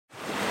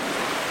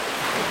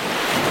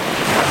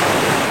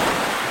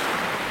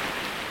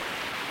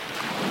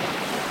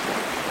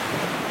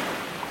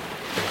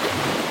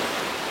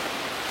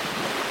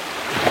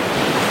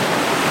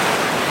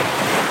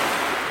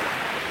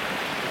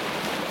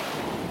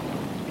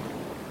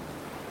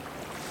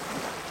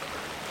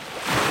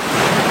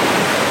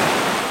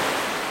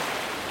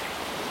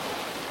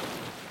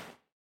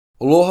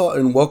Aloha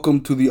and welcome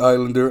to The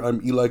Islander.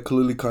 I'm Eli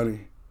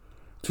Kalilikani.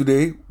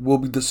 Today, we'll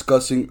be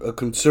discussing a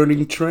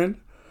concerning trend,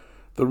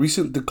 the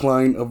recent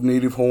decline of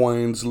Native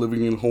Hawaiians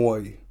living in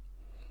Hawaii.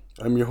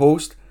 I'm your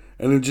host,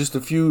 and in just a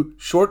few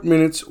short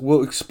minutes,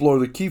 we'll explore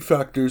the key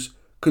factors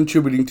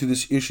contributing to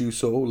this issue,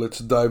 so let's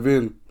dive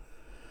in.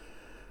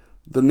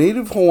 The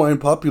Native Hawaiian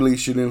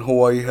population in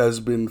Hawaii has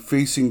been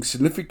facing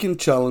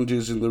significant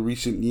challenges in the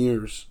recent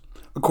years.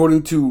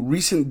 According to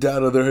recent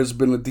data, there has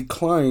been a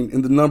decline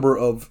in the number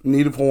of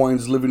Native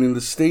Hawaiians living in the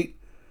state.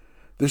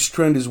 This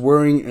trend is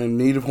worrying, and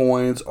Native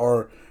Hawaiians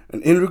are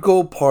an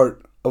integral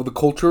part of the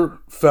culture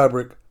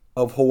fabric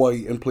of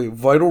Hawaii and play a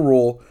vital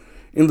role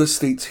in the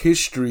state's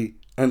history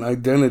and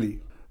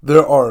identity.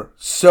 There are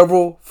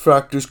several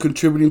factors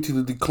contributing to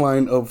the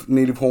decline of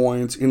Native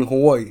Hawaiians in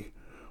Hawaii.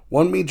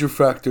 One major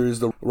factor is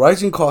the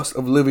rising cost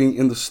of living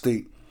in the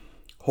state.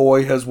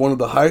 Hawaii has one of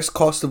the highest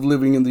costs of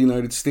living in the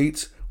United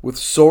States, with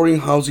soaring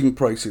housing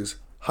prices,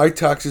 high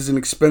taxes, and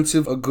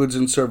expensive goods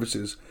and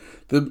services.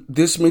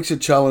 This makes it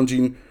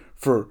challenging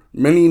for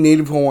many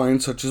Native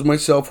Hawaiians, such as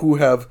myself, who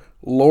have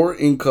lower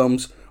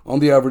incomes on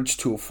the average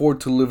to afford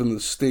to live in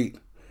the state.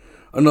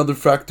 Another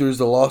factor is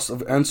the loss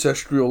of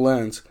ancestral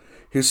lands.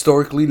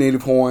 Historically,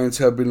 Native Hawaiians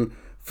have been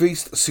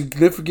faced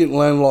significant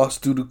land loss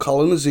due to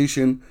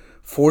colonization,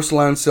 forced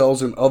land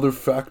sales, and other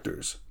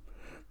factors.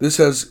 This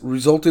has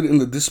resulted in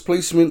the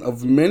displacement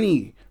of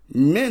many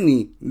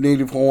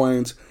Native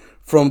Hawaiians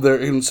from their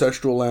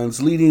ancestral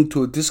lands, leading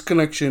to a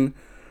disconnection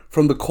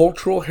from the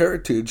cultural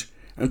heritage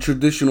and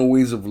traditional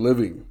ways of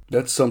living.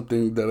 That's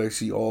something that I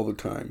see all the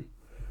time.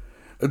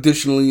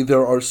 Additionally,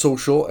 there are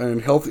social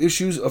and health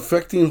issues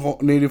affecting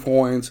Native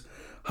Hawaiians,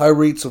 high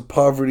rates of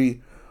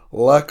poverty,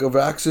 lack of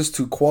access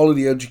to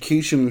quality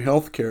education and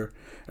healthcare,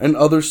 and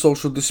other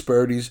social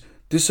disparities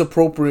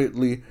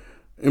disproportionately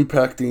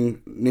impacting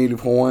Native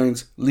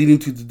Hawaiians, leading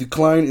to the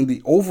decline in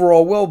the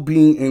overall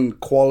well-being and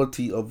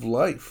quality of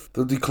life.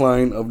 The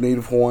decline of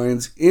Native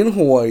Hawaiians in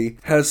Hawaii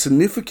has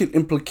significant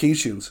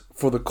implications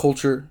for the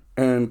culture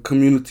and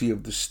community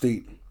of the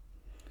state.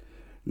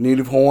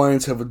 Native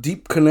Hawaiians have a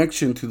deep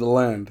connection to the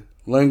land,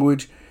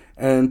 language,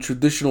 and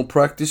traditional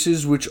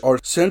practices which are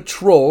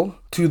central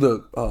to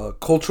the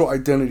cultural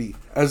identity.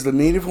 As the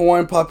Native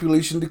Hawaiian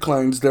population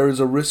declines, there is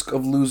a risk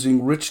of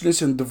losing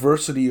richness and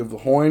diversity of the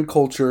Hawaiian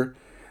culture,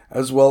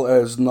 as well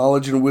as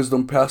knowledge and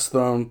wisdom passed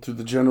down through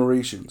the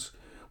generations.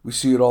 We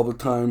see it all the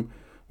time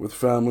with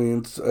family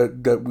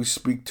that we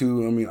speak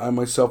to. I mean, I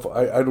myself,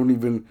 I don't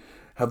even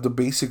have the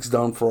basics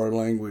down for our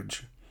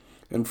language.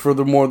 And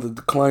furthermore, the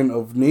decline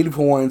of Native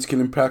Hawaiians can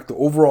impact the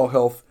overall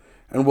health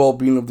and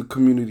well-being of the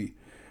community.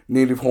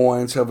 Native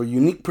Hawaiians have a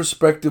unique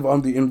perspective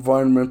on the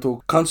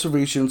environmental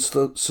conservation,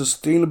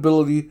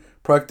 sustainability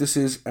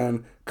practices,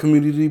 and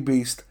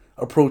community-based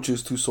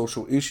approaches to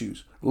social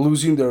issues.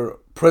 Losing their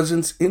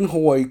presence in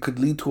Hawaii could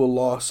lead to a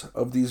loss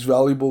of these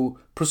valuable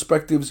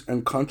perspectives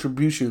and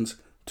contributions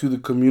to the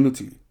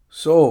community.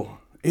 So,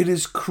 it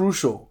is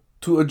crucial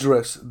to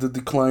address the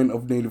decline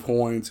of Native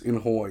Hawaiians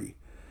in Hawaii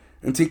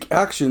and take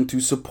action to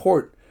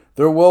support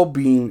their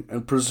well-being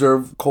and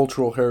preserve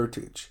cultural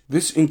heritage.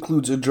 This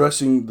includes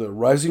addressing the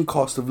rising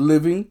cost of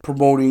living,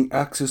 promoting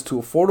access to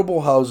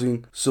affordable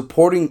housing,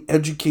 supporting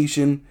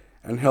education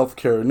and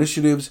healthcare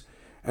initiatives,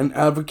 and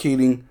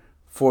advocating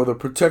for the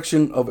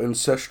protection of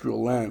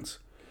ancestral lands.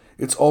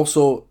 It's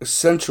also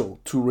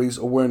essential to raise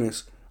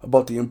awareness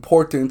about the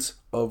importance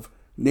of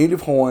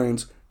Native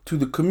Hawaiians to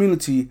the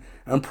community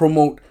and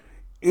promote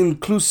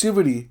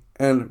inclusivity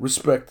and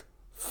respect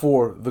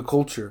for the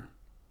culture.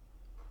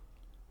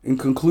 In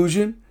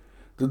conclusion,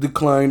 the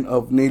decline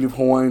of Native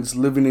Hawaiians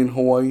living in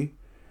Hawaii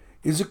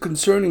is a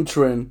concerning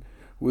trend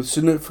with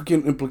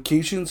significant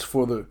implications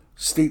for the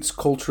state's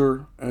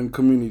culture and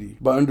community.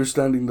 By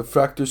understanding the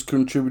factors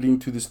contributing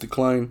to this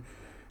decline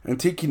and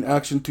taking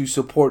action to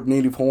support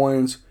Native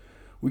Hawaiians,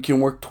 we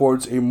can work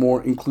towards a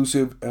more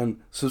inclusive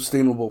and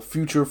sustainable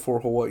future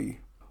for Hawaii.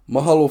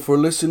 Mahalo for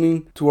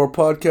listening to our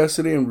podcast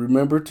today, and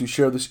remember to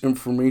share this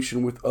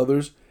information with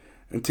others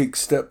and take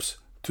steps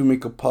to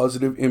make a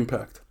positive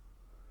impact.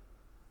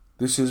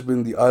 This has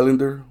been The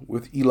Islander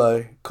with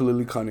Eli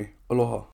Kalilikani. Aloha.